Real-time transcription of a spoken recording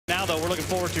Now, though, we're looking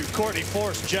forward to Courtney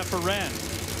Force, Jeff Arend.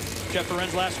 Jeff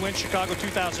Arend's last win, Chicago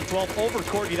 2012, over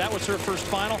Courtney. That was her first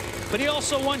final. But he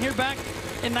also won here back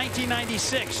in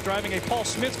 1996, driving a Paul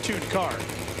Smith-tuned car.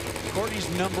 Courtney's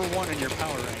 #1 in your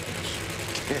power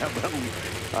rankings. Yeah,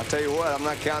 but I'll tell you what, I'm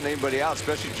not counting anybody out,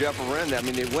 especially Jeff Arend. I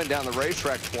mean, they went down the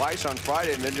racetrack twice on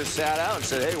Friday and then just sat out and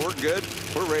said, hey, we're good.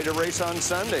 We're ready to race on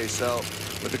Sunday. So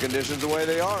with the conditions the way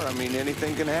they are, I mean,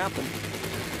 anything can happen.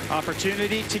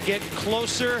 Opportunity to get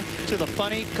closer to the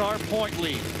funny car point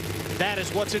lead. That is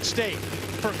what's at stake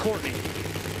for Courtney.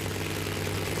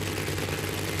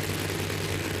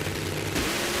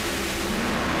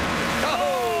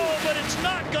 Oh, but it's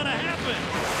not going to happen.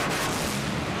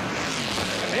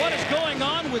 What is going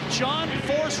on with John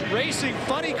Force Racing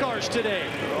funny cars today?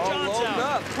 John's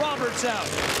out. Robert's out.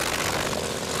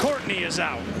 Courtney is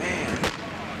out. Man.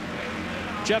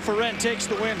 Jeff Arend takes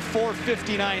the win,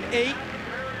 4:59.8.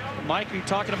 Mike, you're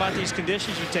talking about these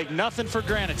conditions. You take nothing for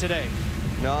granted today.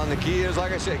 No, and the key is,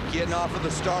 like I said, getting off of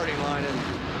the starting line. And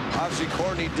obviously,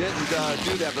 Courtney didn't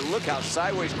do that. But look how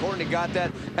sideways Courtney got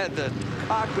that. Had the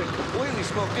cockpit completely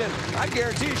smoked in. I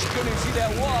guarantee you she couldn't even see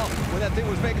that wall when that thing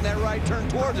was making that right turn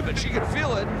towards it. But she could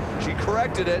feel it. She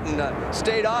corrected it and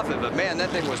stayed off it. But, man, that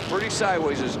thing was pretty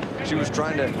sideways as she was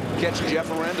trying to catch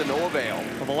Jeff Arend to no avail.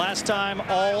 Well, the last time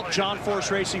all John Force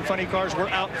Racing funny cars were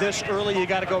out this early, you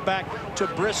got to go back to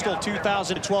Bristol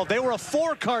 2012. They were a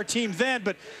 4-car team then,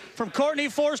 but from Courtney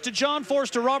Force to John Force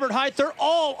to Robert Height, they're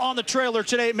all on the trailer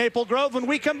today at Maple Grove. When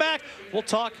we come back, we'll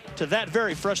talk to that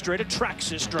very frustrated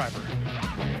Traxxas driver.